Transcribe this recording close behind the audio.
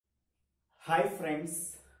Hi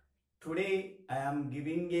friends, today I am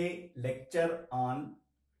giving a lecture on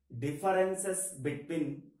differences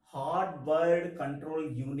between hardwired control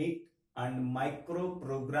unit and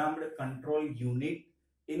microprogrammed control unit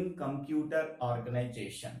in computer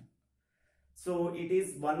organization. So it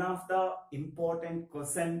is one of the important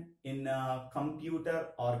question in computer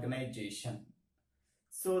organization.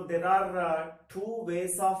 So there are two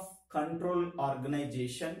ways of control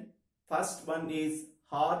organization. First one is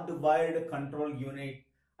hardwired control unit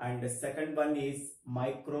and the second one is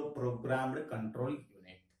microprogrammed control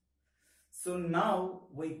unit. So now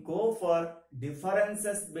we go for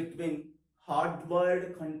differences between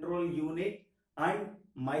hardwired control unit and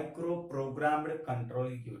microprogrammed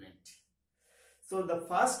control unit. So the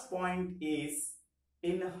first point is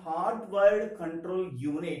in hardwired control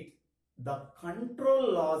unit, the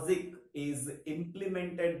control logic is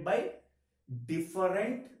implemented by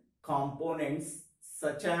different components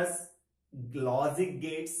such as logic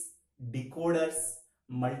gates, decoders,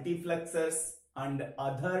 multiplexers and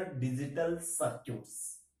other digital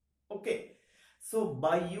circuits. Okay, so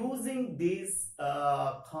by using these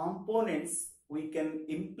components we can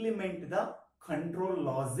implement the control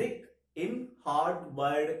logic in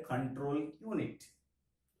hardwired control unit.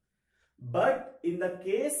 But in the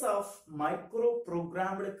case of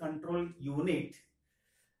microprogrammed control unit,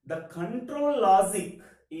 the control logic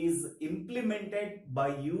is implemented by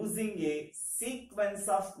using a sequence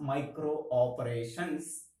of micro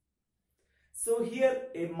operations. So here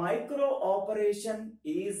a micro operation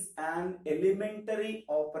is an elementary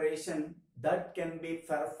operation that can be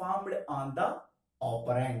performed on the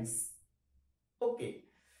operands. Okay,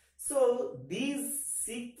 so these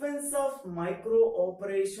sequence of micro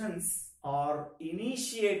operations are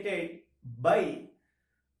initiated by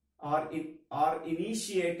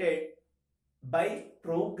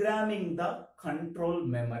programming the control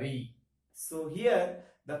memory. So here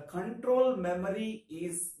the control memory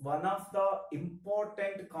is one of the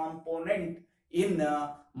important component in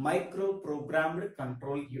a microprogrammed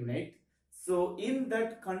control unit. So in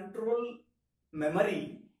that control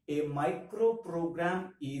memory a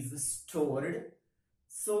microprogram is stored.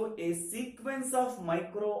 So a sequence of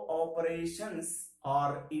micro operations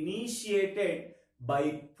are initiated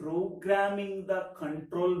by programming the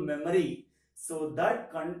control memory. So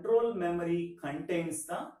that control memory contains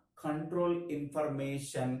the control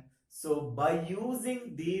information. So by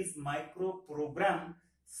using these microprogram,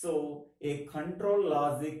 so a control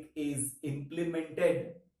logic is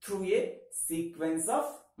implemented through a sequence of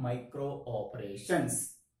micro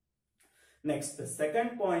operations. Next, the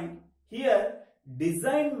second point, here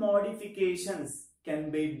design modifications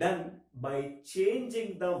can be done by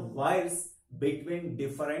changing the wires between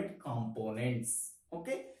different components.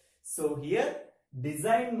 Okay, so here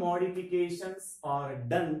design modifications are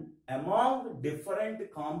done among different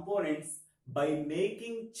components by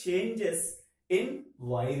making changes in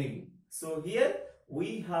wiring. So here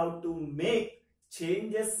we have to make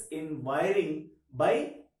changes in wiring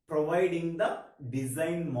by providing the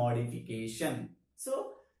design modification.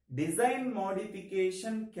 So design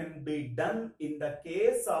modification can be done in the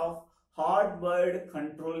case of hardwired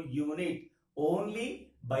control unit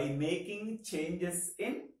only by making changes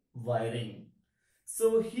in wiring.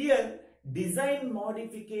 So here design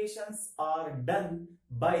modifications are done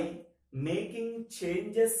by making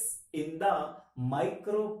changes in the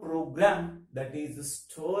microprogram that is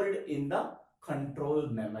stored in the control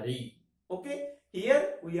memory. Okay,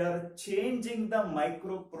 here we are changing the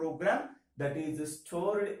microprogram that is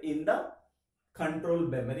stored in the control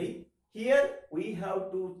memory. Here we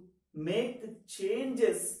have to make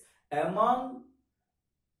changes among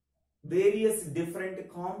various different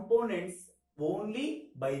components only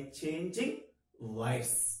by changing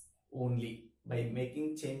wires, only by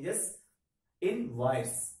making changes in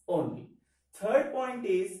wires only. Third point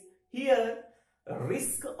is here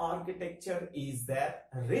RISC architecture is there.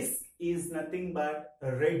 RISC is nothing but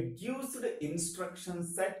reduced instruction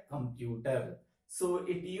set computer. So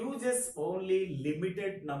it uses only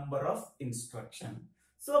limited number of instructions.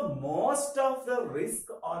 So most of the RISC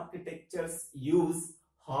architectures use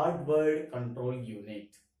hardwired control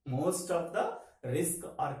unit. Most of the RISC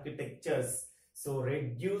architectures, so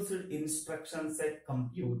reduced instruction set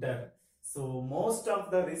computer. So most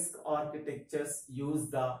of the RISC architectures use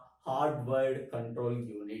the hardwired control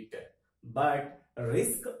unit, but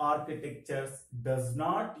RISC architectures does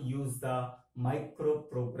not use the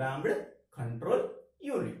microprogrammed control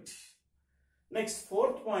unit. Next,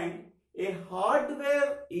 fourth point, a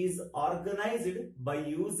hardware is organized by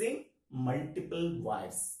using multiple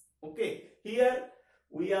wires. Okay, here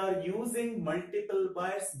we are using multiple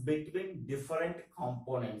wires between different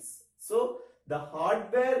components. So the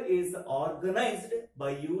hardware is organized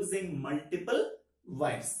by using multiple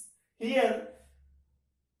wires. Here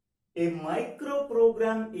a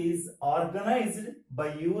microprogram is organized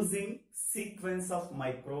by using sequence of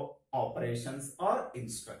micro operations or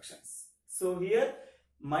instructions. So here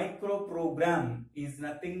microprogram is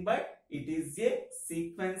nothing but it is a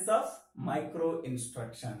sequence of micro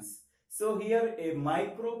instructions. So here a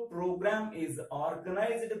microprogram is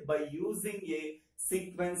organized by using a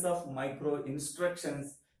sequence of micro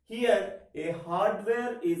instructions. Here a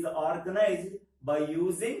hardware is organized by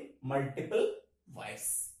using multiple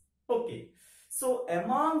wires. Okay, so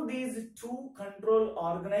among these two control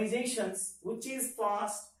organizations, which is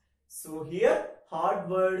fast? So here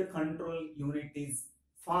hardwired control unit is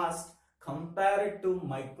fast compared to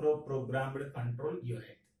microprogrammed control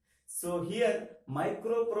unit. So here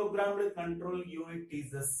microprogrammed control unit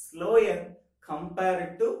is slower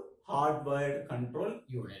compared to hardwired control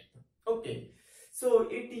unit. Okay, so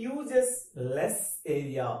it uses less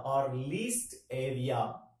area or least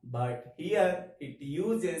area, but here it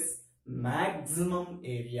uses maximum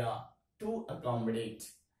area to accommodate.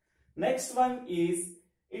 Next one is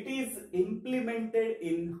it is implemented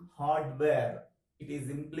in hardware. It is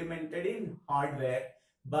implemented in hardware,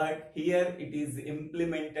 but here it is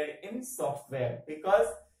implemented in software, because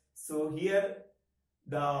so here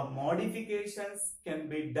the modifications can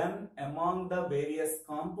be done among the various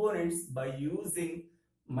components by using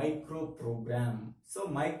microprogram. So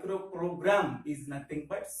microprogram is nothing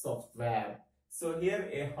but software. So here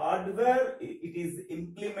a hardware, it is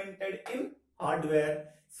implemented in hardware,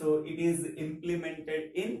 so it is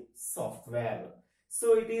implemented in software.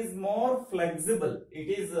 So it is more flexible. It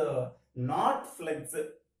is not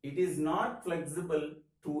flexible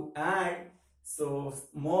to add so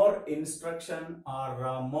more instruction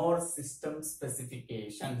or more system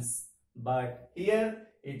specifications, but here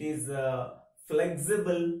it is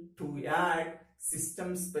flexible to add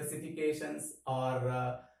system specifications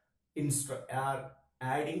or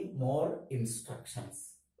adding more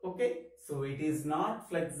instructions. Okay, so it is not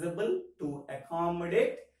flexible to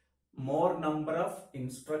accommodate more number of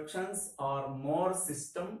instructions or more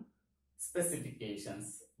system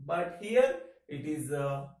specifications, but here it is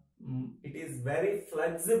very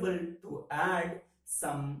flexible to add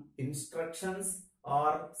some instructions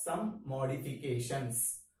or some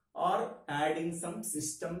modifications or adding some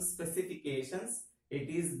system specifications. It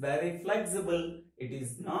is very flexible, it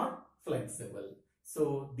is not flexible.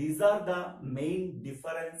 So these are the main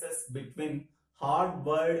differences between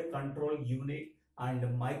hardwired control unit and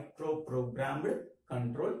microprogrammed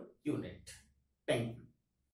control unit. Thank you.